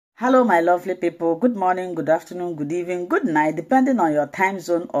Hello, my lovely people. Good morning, good afternoon, good evening, good night, depending on your time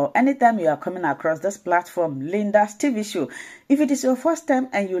zone or anytime you are coming across this platform, Linda's TV show. If it is your first time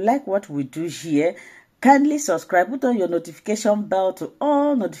and you like what we do here, kindly subscribe, put on your notification bell to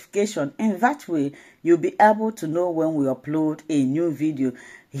all notifications. In that way, you'll be able to know when we upload a new video.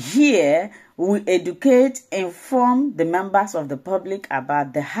 Here, we educate, inform the members of the public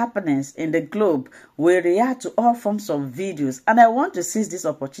about the happenings in the globe. We react to all forms of videos. And I want to seize this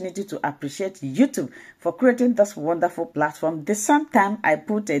opportunity to appreciate YouTube for creating this wonderful platform. The same time, I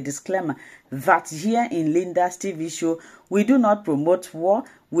put a disclaimer that here in Linda's TV show, we do not promote war,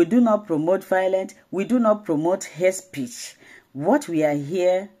 we do not promote violence, we do not promote hate speech. What we are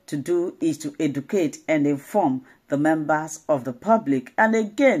here to do is to educate and inform the members of the public. And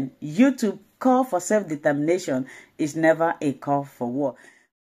again, YouTube call for self-determination is never a call for war.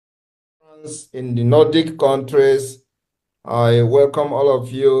 In the Nordic countries, I welcome all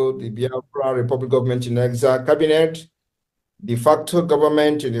of you, the Biafra Republic Government in Exile Cabinet, de facto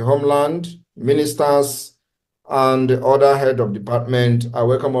government in the homeland, ministers, and the other head of department. I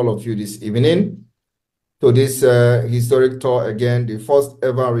welcome all of you this evening to this historic tour again, the first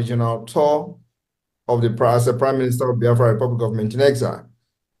ever regional tour of the as a Prime Minister of Biafra Republic Government in Exile.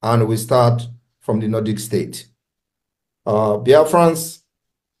 And we start from the Nordic state. Biafrans,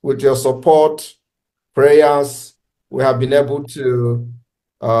 with your support, prayers, we have been able to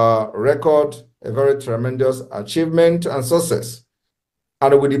record a very tremendous achievement and success.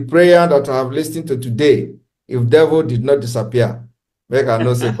 And with the prayer that I have listened to today, if devil did not disappear, make I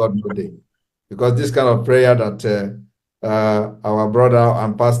not say God no day. Because this kind of prayer that our brother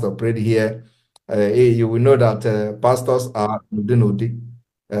and pastor prayed here, you will know that pastors are nudi.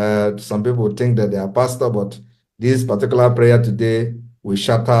 Some people think that they are pastor, but this particular prayer today will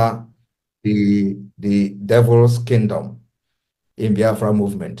shatter the devil's kingdom in Biafra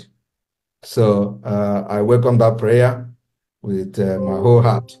movement. So I welcome that prayer with my whole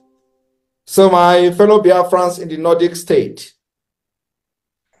heart. So my fellow Biafrans in the Nordic state,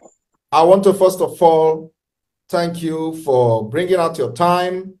 I want to first of all thank you for bringing out your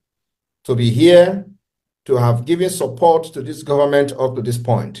time to be here, to have given support to this government up to this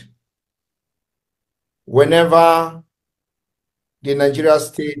point. Whenever the Nigeria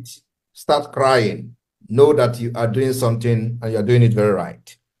state start crying, know that you are doing something and you are doing it very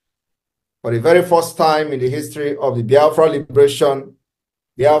right. For the very first time in the history of the Biafra liberation,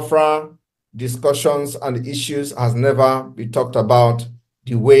 Biafra discussions and issues has never been talked about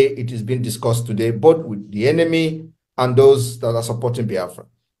the way it is being discussed today, both with the enemy and those that are supporting Biafra.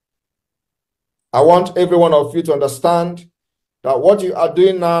 I want every one of you to understand that what you are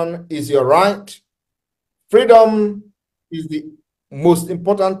doing now is your right. Freedom is the most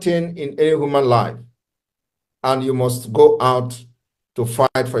important thing in any human life. And you must go out to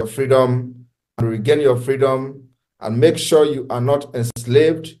fight for your freedom and regain your freedom and make sure you are not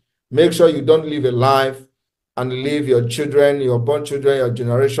enslaved. Make sure you don't live a life and leave your children, your born children, your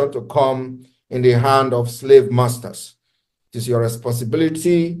generation to come in the hand of slave masters. It is your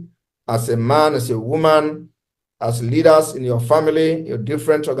responsibility as a man, as a woman, as leaders in your family, your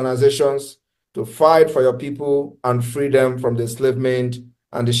different organizations, to fight for your people and free them from the enslavement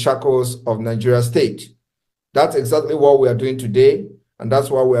and the shackles of Nigeria state. That's exactly what we are doing today, and that's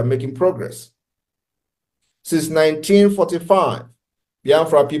why we are making progress. Since 1945,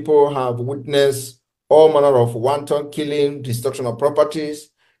 Biafra people have witnessed all manner of wanton killing, destruction of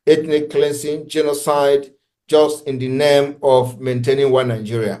properties, ethnic cleansing, genocide, just in the name of maintaining one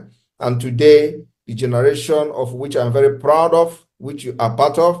Nigeria. And today, the generation of which I'm very proud of, which you are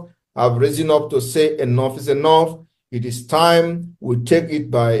part of, have risen up to say enough is enough. It is time we take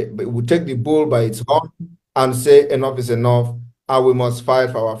the bull by its horn and say enough is enough, and we must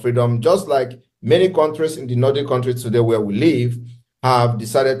fight for our freedom, just like many countries in the Nordic countries today where we live have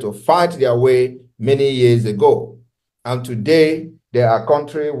decided to fight their way many years ago. And today, there are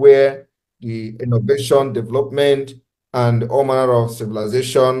countries where the innovation, development, and all manner of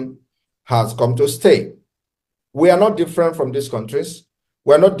civilization has come to stay. We are not different from these countries.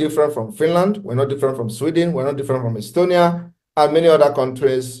 We're not different from Finland. We're not different from Sweden. We're not different from Estonia and many other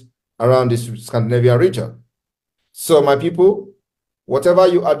countries around this Scandinavian region. So my people, whatever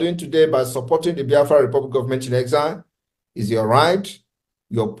you are doing today by supporting the Biafra Republic Government in Exile is your right,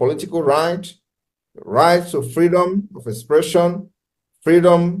 your political right, right to freedom of expression,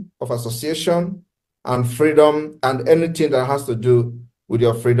 freedom of association, and freedom and anything that has to do with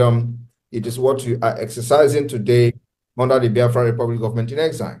your freedom. It is what you are exercising today under the Biafra Republic Government in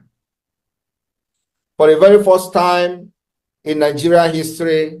Exile. For the very first time in Nigeria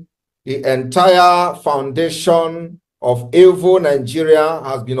history, the entire foundation of evil Nigeria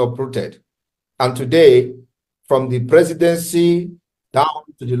has been uprooted. And today, from the presidency down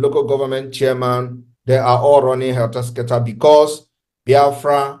to the local government chairman, they are all running helter-skelter because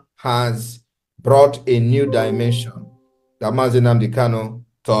Biafra has brought a new dimension that Mazi Nnamdi Kanu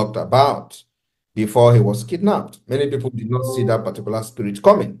talked about before he was kidnapped. Many people did not see that particular spirit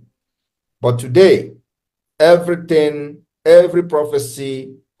coming. But today, everything, every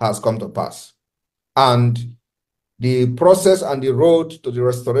prophecy has come to pass. And the process and the road to the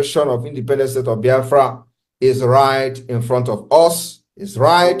restoration of independent state of Biafra is right in front of us, is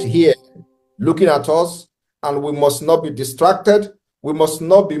right here, looking at us, and we must not be distracted. We must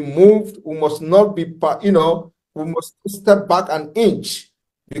not be moved. We must not be, we must step back an inch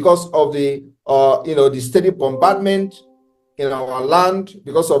because of the, the steady bombardment in our land,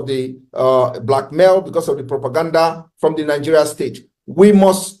 because of the blackmail, because of the propaganda from the Nigeria state. We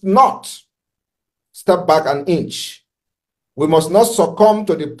must not step back an inch. We must not succumb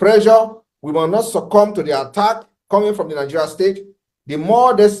to the pressure. We must not succumb to the attack coming from the Nigeria state. The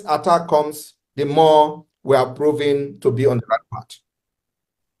more this attack comes, the more we are proving to be on the right path.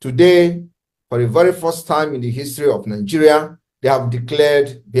 Today, for the very first time in the history of Nigeria, they have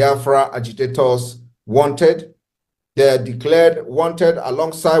declared Biafra agitators wanted. They are declared wanted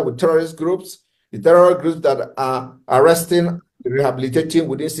alongside with terrorist groups, the terrorist groups that are arresting, rehabilitating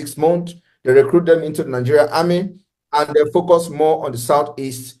within 6 months. They recruit them into the Nigerian army, and they focus more on the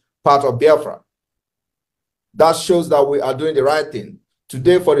southeast part of Biafra. That shows that we are doing the right thing.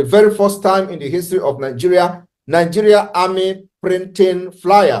 Today, for the very first time in the history of Nigeria, Nigeria army printing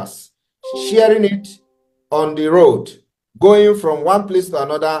flyers, sharing it on the road, going from one place to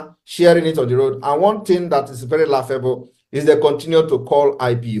another, sharing it on the road. And one thing that is very laughable is they continue to call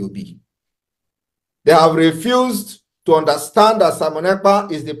IPOB. They have refused to understand that Simon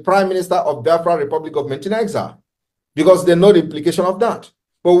Ekpa is the Prime Minister of Biafra Republic Government in Exile, because they know the implication of that.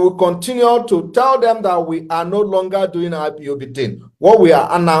 But we continue to tell them that we are no longer doing IPOB thing. What we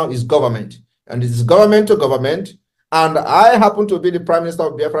are now is government, and it is government to government. And I happen to be the Prime Minister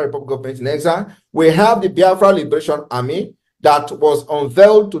of Biafra Republic Government in Exile. We have the Biafra Liberation Army that was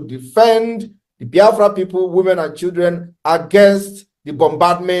unveiled to defend the Biafra people, women and children against the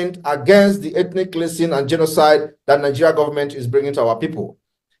bombardment, against the ethnic cleansing and genocide that Nigeria government is bringing to our people.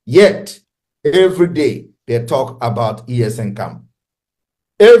 Yet, every day they talk about ESN camp.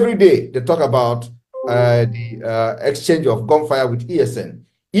 Every day they talk about the exchange of gunfire with ESN.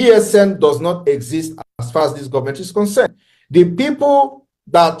 ESN does not exist as far as this government is concerned. The people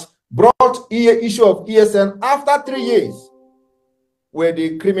that brought the issue of ESN after 3 years were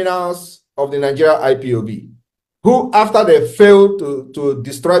the criminals of the Nigeria IPOB, who, after they failed to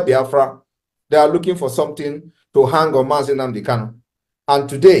destroy Biafra, they are looking for something to hang on Mazi Nnamdi Kanu. And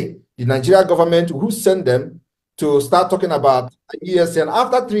today, the Nigeria government, who sent them to start talking about ESN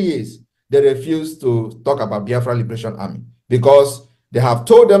after 3 years, they refuse to talk about Biafra Liberation Army, because they have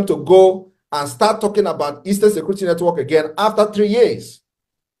told them to go and start talking about Eastern Security Network again after 3 years.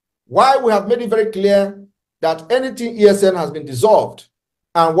 Why? We have made it very clear that anything ESN has been dissolved,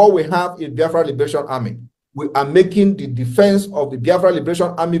 and what we have is Biafra Liberation Army. We are making the defense of the Biafra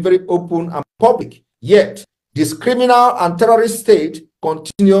Liberation Army very open and public. Yet, this criminal and terrorist state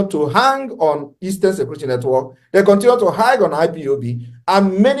continue to hang on Eastern Security Network. They continue to hang on IPOB.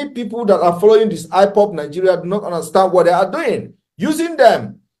 And many people that are following this IPOB Nigeria do not understand what they are doing, using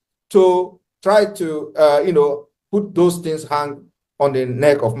them to try to, put those things hang on the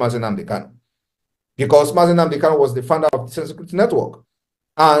neck of Mazi Nnamdi Kanu. Because Mazi Nnamdi Kanu was the founder of the Security Network.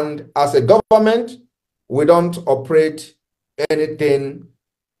 And as a government, we don't operate anything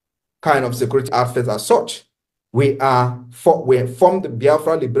kind of security outfit as such. We formed the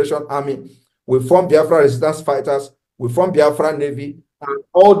Biafra Liberation Army. We formed Biafra Resistance Fighters. We formed Biafra Navy. And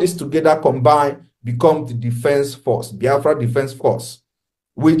all this together combined become the Defense Force, Biafra Defense Force,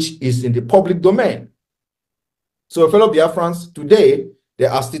 which is in the public domain. So, fellow Biafrans, today, they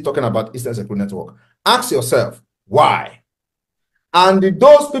are still talking about Eastern Security Network. Ask yourself, why? And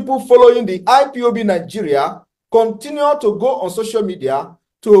those people following the IPOB Nigeria continue to go on social media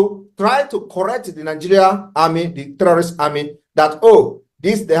to try to correct the Nigeria army, the terrorist army, that, oh,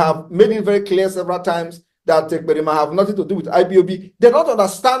 this, they have made it very clear several times that they might have nothing to do with IPOB. They don't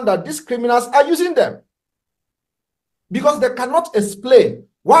understand that these criminals are using them, because they cannot explain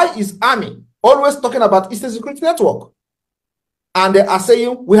why is army always talking about Eastern Security Network. And they are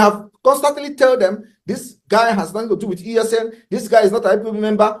saying, we have constantly tell them, this guy has nothing to do with ESN, this guy is not an IPOB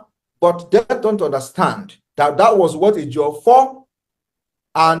member, but they don't understand that that was what a job for.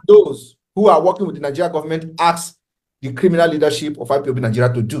 And those who are working with the Nigeria government asked the criminal leadership of IPOB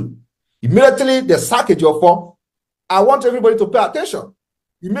Nigeria to do. Immediately, they sack a job for, I want everybody to pay attention.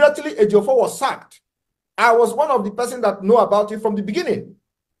 Immediately, Ejiofor was sacked. I was one of the persons that know about it from the beginning.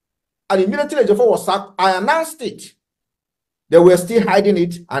 And immediately Ejiofor was sacked, I announced it. They were still hiding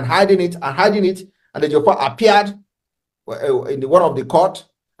it and hiding it and hiding it. And Ejiofor appeared in one of the court.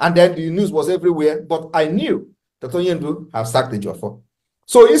 And then the news was everywhere. But I knew that Onyendu have sacked Ejiofor.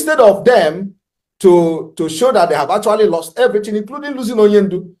 So instead of them to show that they have actually lost everything, including losing Onyendu,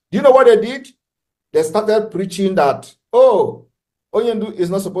 do you know what they did? They started preaching that, oh, Onyendu is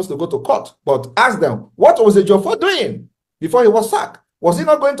not supposed to go to court. But ask them, what was Ejiofor doing before he was sacked? Was he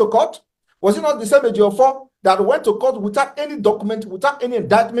not going to court? Was he not the same Ejiofor that went to court without any document, without any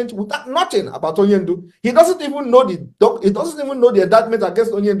indictment, without nothing about Onyendu? He doesn't even know the indictment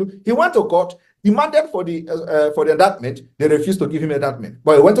against Onyendu. He went to court, demanded for the indictment. They refused to give him indictment.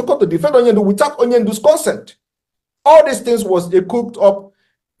 But he went to court to defend Onyendu without Onyendu's consent. All these things was a cooked up,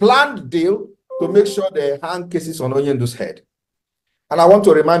 planned deal to make sure they hang cases on Onyendu's head. And I want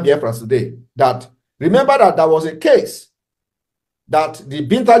to remind BIAFRANS today that, remember that there was a case that the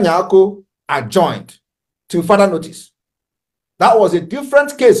Binta Nyako adjoined to further notice. That was a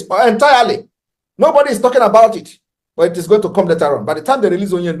different case entirely. Nobody is talking about it, but it is going to come later on. By the time they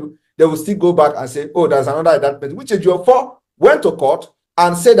release Onyendu, they will still go back and say, oh, there's another indictment, which Ejiofor went to court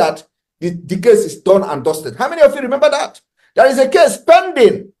and said that the case is done and dusted. How many of you remember that? There is a case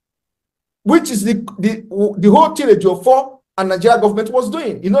pending, which is the whole thing Ejiofor and Nigeria government was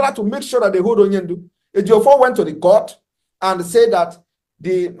doing in order to make sure that they hold Onyendu. Ejiofor went to the court and said that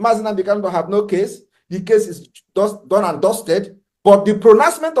the Mazi Nnamdi Kanu don't have no case. The case is done and dusted. But the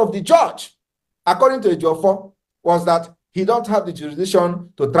pronouncement of the judge, according to Ejiofor, was that he don't have the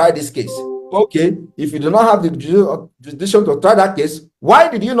jurisdiction to try this case. Okay, if you do not have the jurisdiction to try that case, why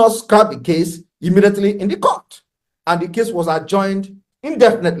did you not scrap the case immediately in the court? And the case was adjourned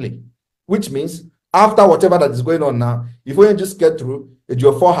indefinitely, which means after whatever that is going on now, if we just get through,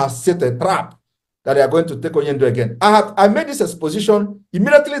 Ejiofor has set a trap that they are going to take Onyendu again. I made this exposition.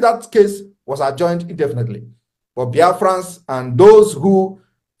 Immediately that case was adjourned indefinitely. But Biafrans and those who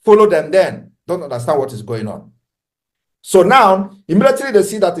follow them then don't understand what is going on. So now, immediately they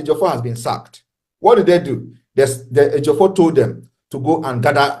see that Ejiofor has been sacked. What did they do? Ejiofor told them to go and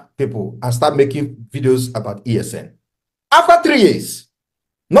gather people and start making videos about ESN. After 3 years,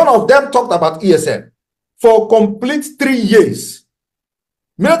 none of them talked about ESN for complete 3 years.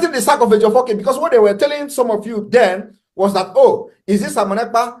 Immediately the sack of Ejiofor came, because what they were telling some of you then was that, oh, is this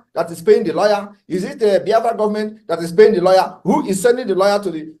Amonekpa that is paying the lawyer? Is it the Biafra government that is paying the lawyer? Who is sending the lawyer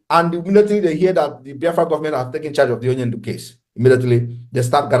to the... And immediately they hear that the Biafra government have taken charge of the Onyendu case. Immediately, they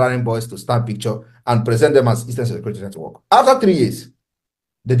start gathering boys to start picture and present them as Eastern Security Network. After 3 years,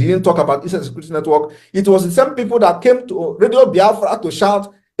 they didn't talk about Eastern Security Network. It was the same people that came to Radio Biafra to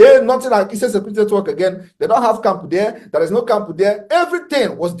shout, hey, nothing like Eastern Security Network again. They don't have camp there. There is no camp there.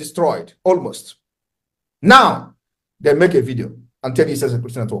 Everything was destroyed, almost. Now, they make a video and tell the Eastern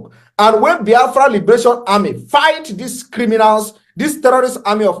Security Network. And when Biafra Liberation Army fight these criminals, this terrorist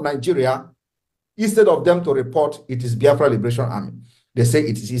army of Nigeria, instead of them to report it is Biafra Liberation Army, they say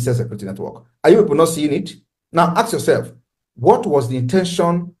it is Eastern Security Network. Are you people not seeing it? Now ask yourself, what was the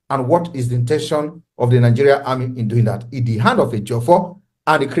intention and what is the intention of the Nigerian army in doing that? In the hand of Ejiofor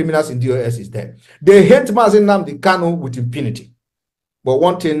and the criminals in DOS is there. They hate Mazi Nnamdi Kanu with impunity. But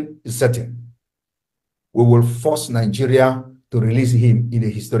one thing is certain. We will force Nigeria to release him in a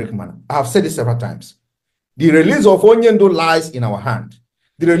historic manner. I have said this several times. The release of Onyendu lies in our hand.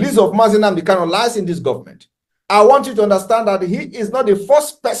 The release of Mazi Nnamdi Kanu lies in this government. I want you to understand that he is not the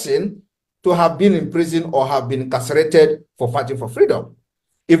first person to have been in prison or have been incarcerated for fighting for freedom.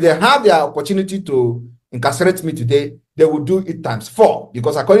 If they have the opportunity to incarcerate me today, they will do it ×4,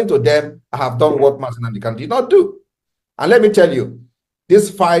 because according to them, I have done what Mazi Nnamdi Kanu did not do. And let me tell you, this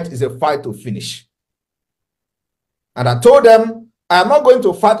fight is a fight to finish. And I told them, I am not going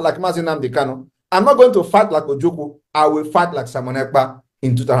to fight like Mazi Nnamdi Kanu. I'm not going to fight like Ojukwu. I will fight like Simon Ekpa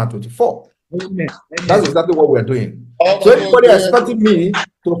in 2024. Amen. That's exactly what we're doing. So anybody expecting me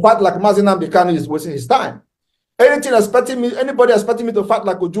to fight like Mazi Nnamdi Kanu is wasting his time. Anybody expecting me to fight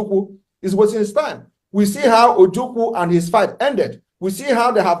like Ojukwu is wasting his time. We see how Ojukwu and his fight ended. We see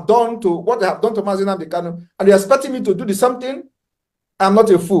how they have done to what they have done to Mazi Nnamdi Kanu, and they're expecting me to do the same thing. I'm not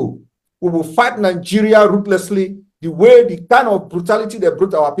a fool. We will fight Nigeria ruthlessly, the way, the kind of brutality they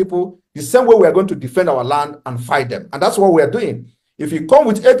brought our people, the same way we are going to defend our land and fight them. And that's what we are doing. If you come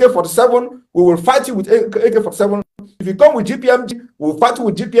with AK-47, we will fight you with AK-47. If you come with GPMG, we will fight you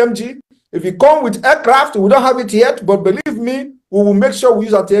with GPMG. If you come with aircraft, we don't have it yet, but believe me, we will make sure we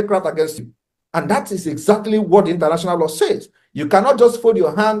use anti-aircraft against you. And that is exactly what the international law says. You cannot just fold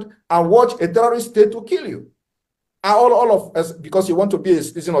your hand and watch a terrorist state to kill you. all of us, because you want to be a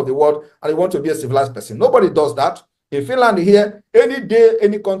citizen of the world and you want to be a civilized person. Nobody does that. In Finland here, any day,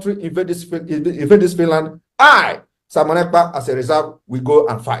 any country invade this Finland, I, Simon Ekpa, as a reserve, we go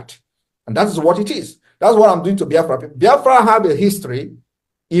and fight. And that is what it is. That's what I'm doing to Biafra. Biafra have a history.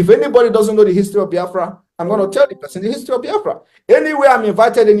 If anybody doesn't know the history of Biafra, I'm going to tell the person the history of Biafra. Anywhere I'm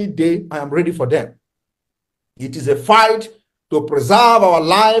invited any day, I am ready for them. It is a fight to preserve our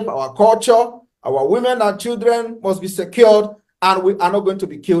life, our culture. Our women and children must be secured, and we are not going to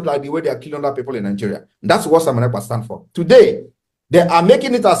be killed like the way they are killing other people in Nigeria. That's what Simon Ekpa stands for. Today, they are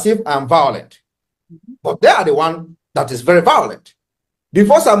making it as if I am violent, but they are the one that is very violent.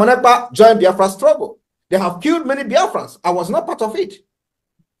 Before Simon Ekpa joined Biafra struggle, they have killed many Biafrans. I was not part of it.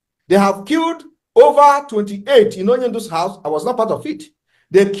 They have killed over 28 in Onyendu's house. I was not part of it.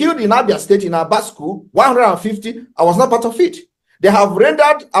 They killed in Abia State, in Aba school, 150. I was not part of it. They have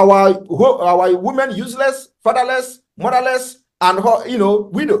rendered our women useless, fatherless, motherless, and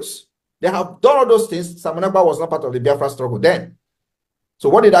widows. They have done all those things. Simon Ekpa was not part of the Biafra struggle then. So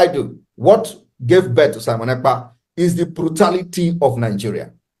what did I do? What gave birth to Simon Ekpa is the brutality of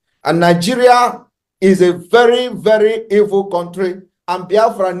Nigeria. And Nigeria is a very, very evil country, and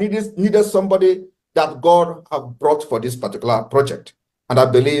Biafra needed somebody that God have brought for this particular project. And I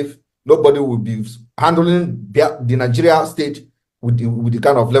believe nobody will be handling the Nigeria state with the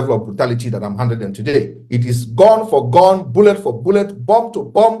kind of level of brutality that I'm handling them today. It is gun for gun, bullet for bullet, bomb to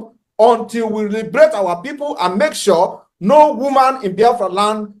bomb, until we liberate our people and make sure no woman in Biafra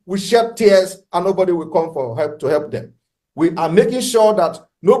land will shed tears and nobody will come for help to help them. We are making sure that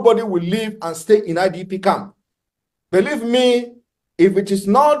nobody will live and stay in IDP camp. Believe me, if it is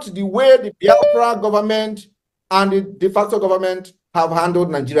not the way the Biafra government and the de facto government have handled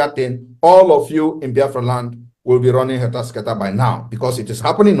Nigeria thing, all of you in Biafra land will be running helter-skelter by now, because it is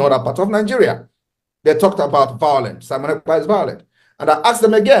happening in other parts of Nigeria. They talked about violence. Simon Ekpa is violent. And I asked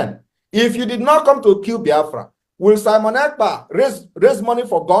them again, if you did not come to kill Biafra, will Simon Ekpa raise money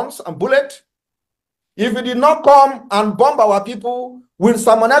for guns and bullets? If you did not come and bomb our people, will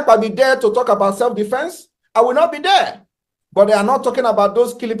Simon Ekpa be there to talk about self-defense? I will not be there. But they are not talking about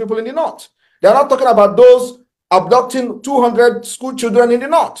those killing people in the north. They are not talking about those abducting 200 school children in the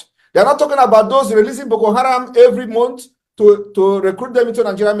north. They're not talking about those releasing Boko Haram every month to recruit them into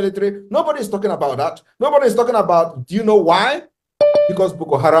Nigerian military. Nobody is talking about that. Nobody is talking about, do you know why? Because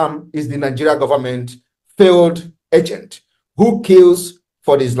Boko Haram is the Nigeria government failed agent who kills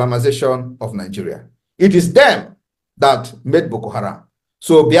for the Islamization of Nigeria. It is them that made Boko Haram.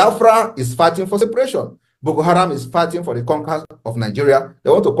 So Biafra is fighting for separation. Boko Haram is fighting for the conquest of Nigeria. They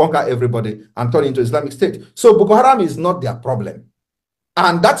want to conquer everybody and turn into Islamic State. So Boko Haram is not their problem.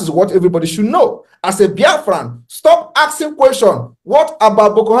 And that is what everybody should know. As a Biafran, stop asking questions. What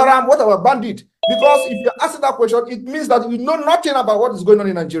about Boko Haram? What about bandit? Because if you're asking that question, it means that you know nothing about what is going on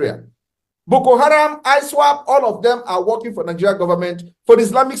in Nigeria. Boko Haram, ISWAP, all of them are working for Nigeria government, for the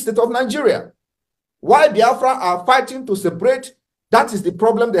Islamic State of Nigeria. Why Biafra are fighting to separate, that is the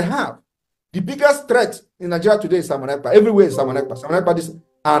problem they have. The biggest threat in Nigeria today is Simon Ekpa. Everywhere is Simon Ekpa. Simon Ekpa this,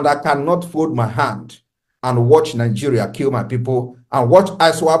 and I cannot fold my hand and watch Nigeria kill my people and watch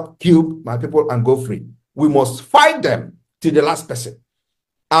ISWAP kill my people and go free. We must fight them till the last person.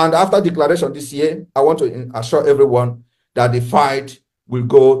 And after declaration this year, I want to assure everyone that the fight will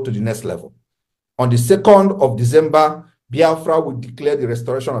go to the next level. On the 2nd of December, Biafra will declare the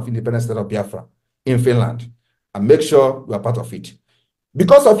restoration of independent state of Biafra in Finland, and make sure we are part of it.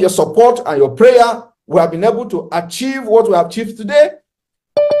 Because of your support and your prayer, we have been able to achieve what we have achieved today.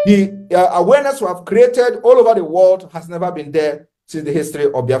 The awareness we have created all over the world has never been there since the history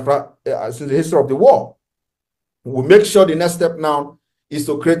of Biafra, since the history of the war. We'll make sure the next step now is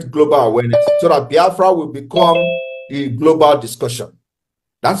to create global awareness so that Biafra will become the global discussion.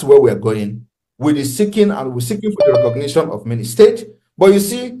 That's where we're going. We're seeking for the recognition of many states. But you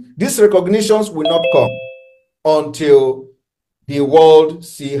see, these recognitions will not come until the world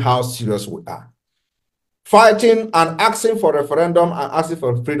see how serious we are. Fighting and asking for referendum and asking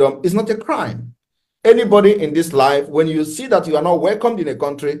for freedom is not a crime. Anybody in this life, when you see that you are not welcomed in a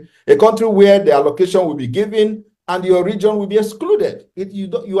country where the allocation will be given and your region will be excluded,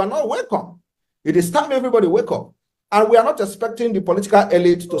 you are not welcome. It is time everybody wake up. And we are not expecting the political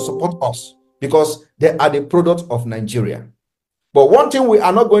elite to support us because they are the product of Nigeria. But one thing we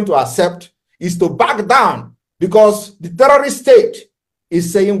are not going to accept is to back down because the terrorist state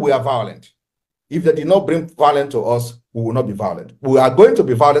is saying we are violent. If they did not bring violence to us, we will not be violent. We are going to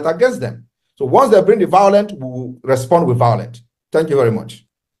be violent against them. So once they bring the violent, we will respond with violence. Thank you very much.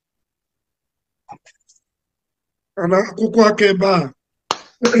 There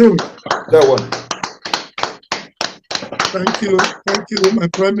one. Thank you, my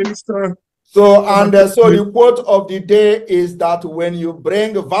Prime Minister. So, so the quote of the day is that when you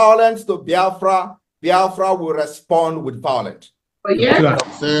bring violence to Biafra, Biafra will respond with violence. I got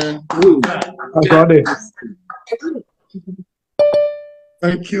it.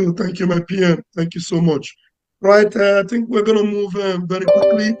 Thank you, my PM. Thank you so much. Right, I think we're going to move very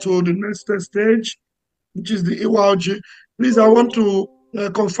quickly to the next stage, which is the EYG. Please, I want to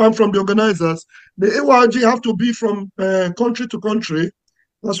confirm from the organizers, the EYG have to be from country to country,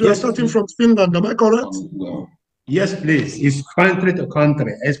 as we are starting from Finland. Am I correct? Yes, please. It's country to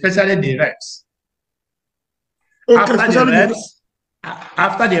country, especially the reps. Okay,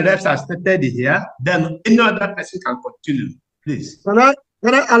 after the reps are stated here, then any other person can continue, please.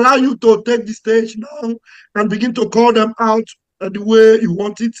 Can I allow you to take the stage now and begin to call them out the way you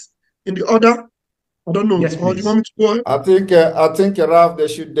want it, in the order? I don't know. Yes, or do you want me to go? I think Ralph, they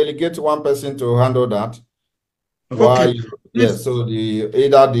should delegate one person to handle that. Okay. Yes, so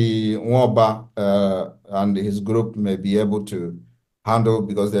either the Nwaba and his group may be able to handle,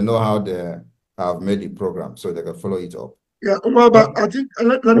 because they know how they have made the program, so they can follow it up. Yeah, Nwaba, I think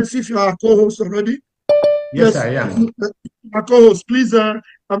let me see if you are co-host already. Yes, I am. My co-host, please, I'm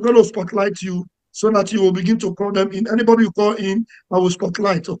going to spotlight you so that you will begin to call them in. Anybody you call in, I will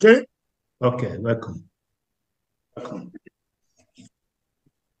spotlight, okay? Okay, welcome.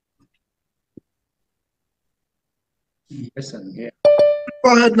 Yes, I'm here.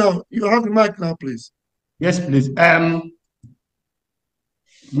 Go ahead now. You have the mic now, please. Yes, please.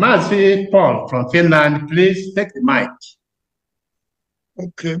 Mazi Paul from Finland, please take the mic.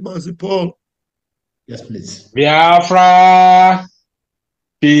 Okay, Mazi Paul. Yes, please. Biafra,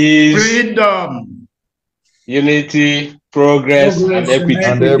 peace, freedom, unity, progress and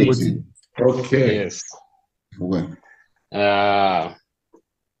equity. Okay. Yes.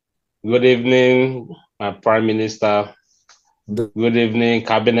 Good evening, my Prime Minister. Good evening,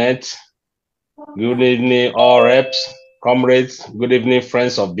 Cabinet. Good evening, all reps, comrades. Good evening,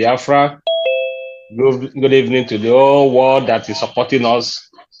 friends of Biafra. Good evening to the whole world that is supporting us.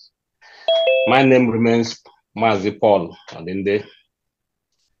 My name remains Mazi Paul Adinde.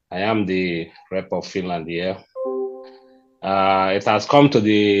 I am the rep of Finland here. It has come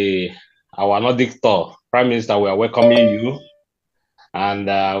to our Nordic tour. Prime Minister, we are welcoming you. And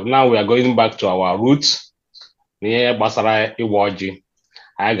now we are going back to our roots. N'ihe gbasara ịwa ọjị,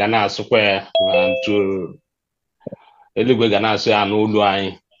 anyị ga na-asụkwa ya ntu eluigwe ga na-asụ ya n'olu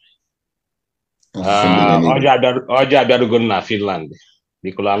anyị. Ọjị abịarugo na Finland.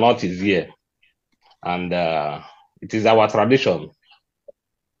 The Kola North is here. And it is our tradition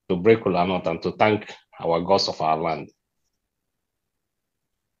to break Kola North and to thank our gods of our land.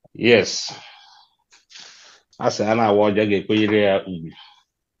 Yes. Asị a na-awa ọjị ga-ekwenyere ya ugwu.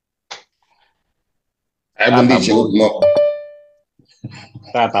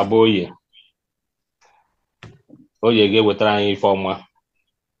 Tata bụ oye ga-ewetara anyị ife ọma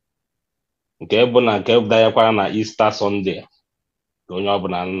nke bụ na nke dayakwara na Easter Sunday ka onye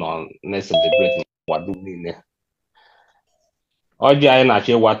ọbụla nọ na-celebrate n'ụwa niile. Ọjị anyị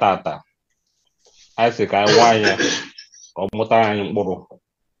na-achọ ịwa tata, anyị sị ka anyị nwa anya ka ọ mụtara anyị mkpụrụ,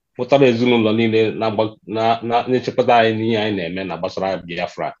 mụtara ezinụlọ niile na-echekọta anyị n'ihe anyị na-eme na gbasara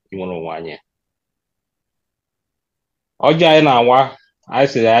Biafra inwere onwe anyị. Ọjị anyị na-awa, anyị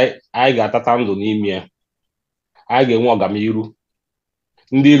sị anyị ga-atata ndụ n'ime ya, anyị ga-enwe ọganiru,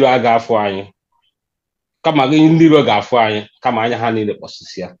 ndị iro a ga-afụ anyị, kama ndị iro ga-afụ anyị kama anya ha niile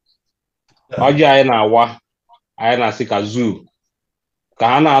kpọsịsịa. Ọjị anyị na-awa, anyị na-asị ka zoo ka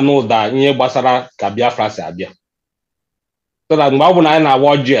ha na-anụ ụda ihe gbasara ka Biafra si abịa. So that mgbe ọ bụ na anyị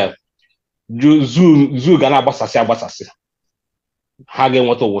na-awa ọjị a, zoo ga na-agbasasị ha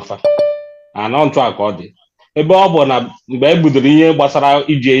ga-enweta onwefa. Anọ ntụ a ka ọ dị. Ebe ọ bụ na mgbe e bidoro ihe gbasara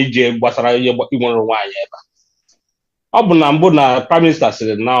ije gbasara ihe inwere onwe anyị ebe ọ bụ na mbụ na Prime Minister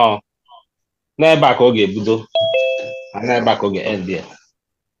sịrị n'ebe a ka ọ ga-ebido n'ebe a ka ọ ga-end ya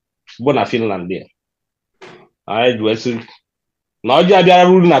bụ na Finland ya. Anyị ji wee sị na ọjị abịara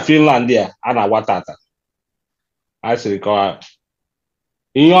ruru na Finland ya a na-awa tata. Anyị sịrị ka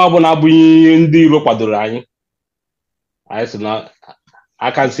ihe ọ bụla bụ ihe ndị iro kwadoro anyị sị na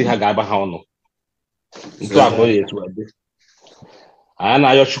aka nsị ha ga-aba ha ọnụ. Ntu a ka ọ ga-etu adị. Anyị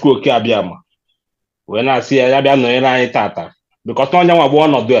na-ayọ Chukwu oke abịama wee na-asị ya bịa nọnyere anyị tata bikọta onye nwa bụ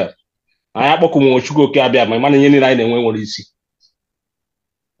ọnọdụ a. Anyị akpọkụnwe Chukwu oke abịama mana ihe niile anyị na-enwe nwere isi.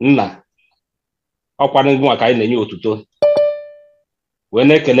 Nna ọkwanụ gị maka anyị na-enye otuto wee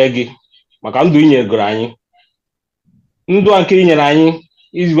na-ekele gị maka ndụ inyegoro anyị, ndụ a nke inyere anyị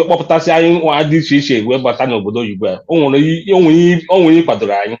iji kpọpụtasị anyị nwa dị iche iche wee bata n'obodo oyibo a. O nwere ihe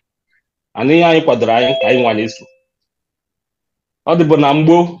kwadoro anyị, ana ihe anyị kwadoro anyị ka anyị nwa na-eso. ọ dịbụ na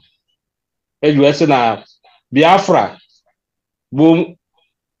mgbo eji wee sị na Biafra bụ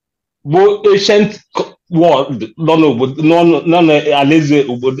ancient world nọ n'obodo nọ n'alaeze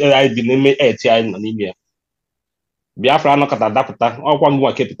obodo anyị bi n'ime eti anyị nọ n'ime ya. Biafra anọkọta dapụta ọkwa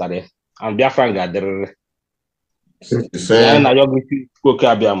ngwa kepụtara ya, and Biafra ga-adịrịrị. Anyị na-ayọ gị oke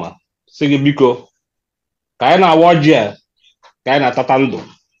abịa ma sị gị biko ka anyị na-awa ọjị a ka anyị na-atata ndụ,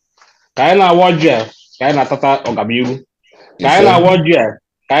 ka anyị na-awa ọjị a ka anyị na-atata ọganiru, ka anyị na-awa ọjị a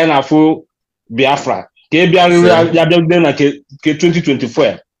ka anyị na-afụ Biafra ka e bịarịrị ya bịagide na ke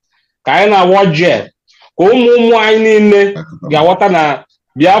 2024, ka anyị na-awa ọjị a ka ụmụ anyị niile ga-aghọta na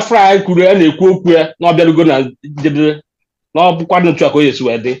Biafra anyị kwuru a na-ekwu okwu ya na ọbịarugo na jedere na ọbụkwa n'otu a ka o yesi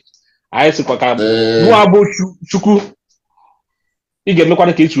wee dị. Anyị sịkwa ka mụa bụ Chukwu, ị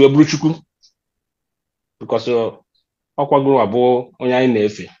ga-emekwana ka esi wee bụrụ Chukwu, bikọs ọkwagoro abụ onye anyị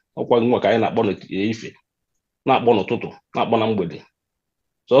na-efe, ọkwagoro ka anyị na-akpọ n'ife, na-akpọ n'ụtụtụ, na-akpọ na mgbede.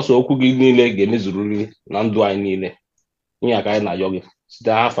 Sọsọ okwu gị niile ga-emezuriri na ndụ anyị niile. Ihe a ka anyị na-ayọ gị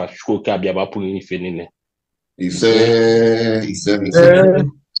site n'afa Chukwu oke abịa bapụrụ ife niile.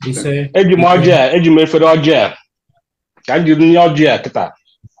 Eji m ọjị a, eji m efere ọjị a ka m jiri nye ọjị a kịta.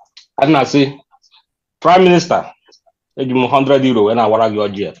 A na-asị Prime Minister, eji m 100 euro wee na-awara gị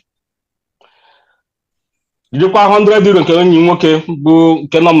ọjị a. Jidekwa 100 euro nke onye nwoke bụ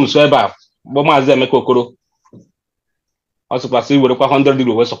nke nọ m nso ebe a bụ Maazị Emeka Okoro. Ọ sịkwasị werekwa 100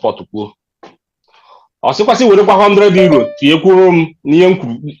 euro wee sọpọtụ kwuo. Ọ sịkwasị werekwa 100 euro tinyekwuru m n'ihe m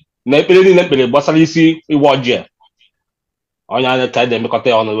kwuru na ekpere niile ekpere gbasara isi ịwa ọjị a. Onye anya ka anyị na-emekọta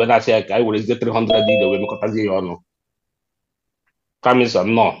ya ọnụ wee na-asị ya ka anyị werezie 300 euro wee mekọtazie ya ọnụ. Kamisa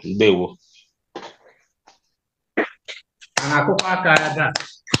nnọọ, ndewo.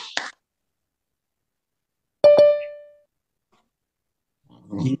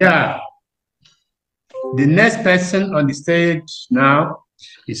 Yeah. The next person on the stage now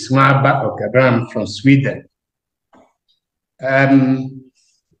is Nwaba Okabram from Sweden. I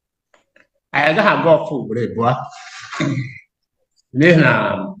don't go for boy.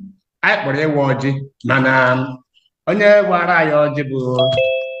 Nina, I put a word, Mana, onye wara ya ọjị bụ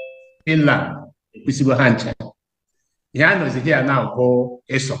Finland, Kwisibo Hancha. Ya nọzi here now go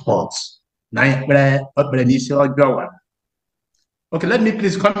a support. Na ekpere n'isi ọjọọ wa. Okay, let me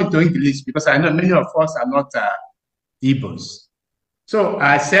please come into English because I know many of us are not Igbos. So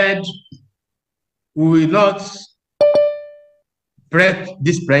I said, we will not pray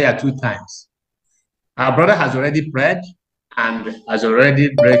this prayer 2 times. Our brother has already prayed and has already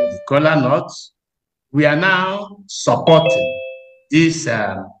break the kola nuts. We are now supporting this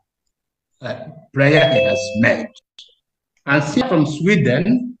prayer he has made. And see from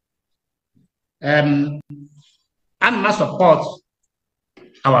Sweden, and must support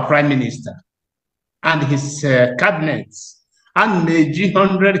our Prime Minister and his cabinets and maybe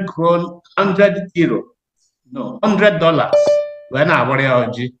 100 euro, no, $100 when I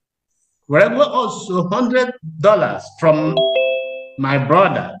worry. Wherever also $100 from my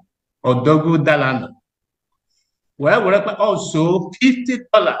brother Odogu Dalano. Wherever also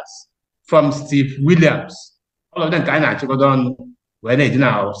 $50 from Steve Williams. All of them kind of go down when they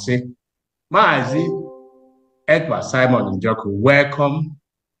now say, Maazi Edward Simon Njoku, welcome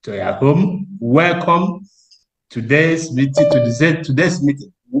to your home. Welcome to today's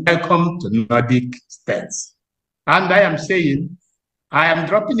meeting. Welcome to Nordic States. And I am saying, I am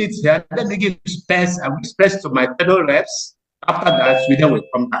dropping it here. Let me give space and space to my fellow reps. After that, Sweden will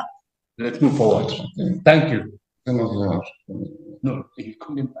come back. Let's move forward. Okay. Thank you. No, you're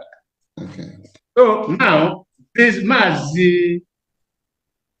coming back. Okay. So now, please, Mazi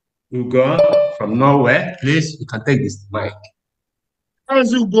Ugo from Norway, please, you can take this mic.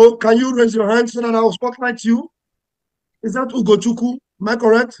 As Ugo, can you raise your hand so that I will spotlight you? Is that Ugo Chuku? Am I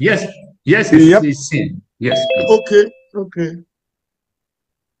correct? Yes. Yes, it's seen. Yes. Please. Okay.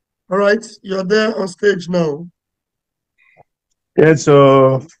 All right, you're there on stage now. Yes,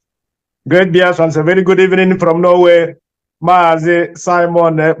 so great BIAFRANS, a very good evening from Norway. Maazi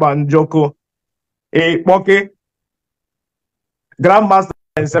Simon Banjoko, a Poke, Grandmaster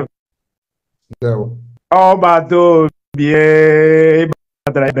himself. Oh, but to be a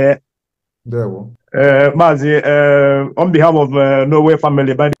Maazi, on behalf of Norway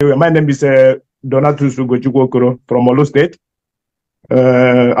family, by the way, my name is Donatus Ugochukwu from Olu State.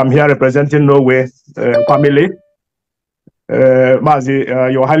 I'm here representing Norway family. Maazi,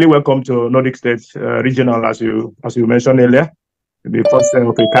 you're highly welcome to Nordic States Regional, as you mentioned earlier, the first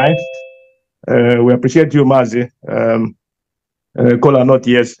of a kind. We appreciate you, Maazi. Kola not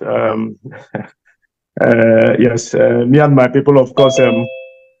yes. Yes, me and my people, of course,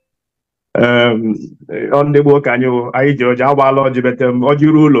 on the work and you, I judge how lodge, but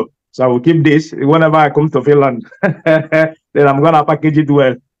Ojurulo. So I will keep this whenever I come to Finland. Then I'm gonna package it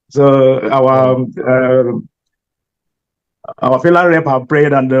well. So our Finland rep have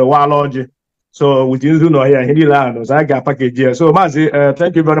prayed and the lodge. So with you know here in the land, so I got package here. So Mazi,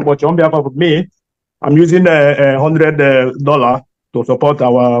 thank you very much. On behalf of me, I'm using $100 to support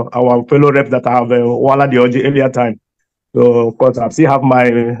our fellow reps that have Wala the earlier time. So of course I still have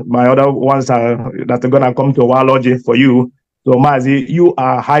my other ones that are gonna come to Walogy for you. So Mazi, you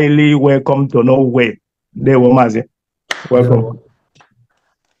are highly welcome to Norway. There we Mazi. Welcome.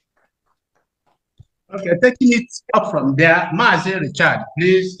 Okay, taking it up from there, Mazi Richard,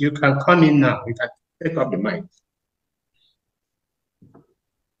 please, you can come in now. You can take up the mic.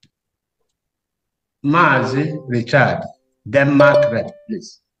 Mazi Richard, Denmark rep,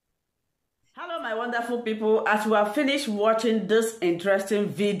 please. Hello, my wonderful people. As you have finished watching this interesting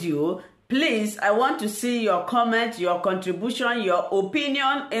video, please, I want to see your comment, your contribution, your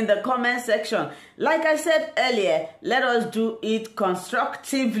opinion in the comment section. Like I said earlier, let us do it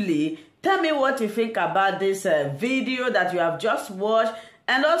constructively. Tell me what you think about this video that you have just watched,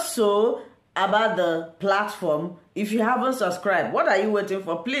 and also about the platform. If you haven't subscribed, what are you waiting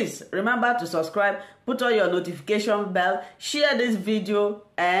for? Please remember to subscribe, put on your notification bell, share this video,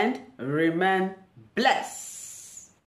 and remain blessed.